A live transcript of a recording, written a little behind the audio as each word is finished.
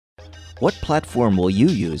What platform will you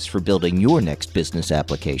use for building your next business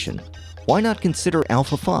application? Why not consider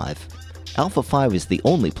Alpha 5? Alpha 5 is the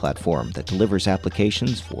only platform that delivers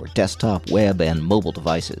applications for desktop, web, and mobile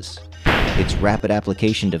devices. Its rapid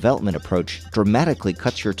application development approach dramatically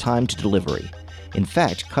cuts your time to delivery. In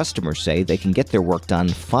fact, customers say they can get their work done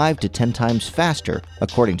 5 to 10 times faster,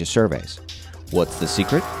 according to surveys. What's the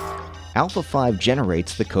secret? Alpha 5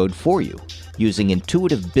 generates the code for you, using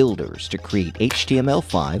intuitive builders to create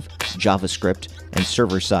HTML5, JavaScript, and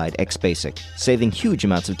server-side XBasic, saving huge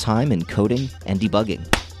amounts of time in coding and debugging.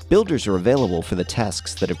 Builders are available for the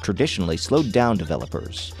tasks that have traditionally slowed down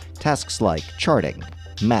developers, tasks like charting,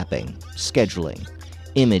 mapping, scheduling,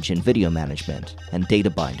 image and video management, and data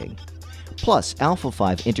binding. Plus, Alpha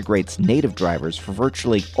 5 integrates native drivers for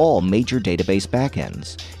virtually all major database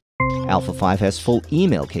backends. Alpha 5 has full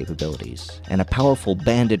email capabilities and a powerful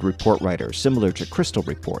banded report writer similar to Crystal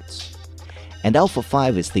reports. And Alpha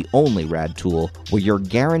 5 is the only RAD tool where you're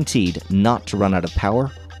guaranteed not to run out of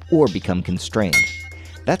power or become constrained.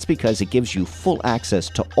 That's because it gives you full access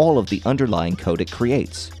to all of the underlying code it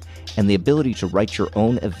creates, and the ability to write your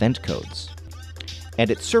own event codes.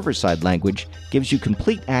 And its server-side language gives you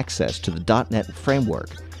complete access to the .NET framework,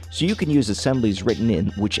 so you can use assemblies written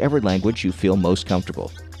in whichever language you feel most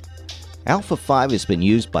comfortable. Alpha 5 has been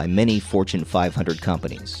used by many Fortune 500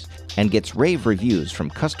 companies, and gets rave reviews from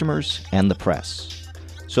customers and the press.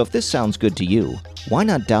 So if this sounds good to you, why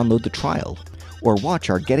not download the trial, or watch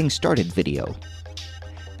our Getting Started video?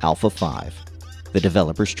 Alpha 5, the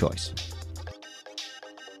developer's choice.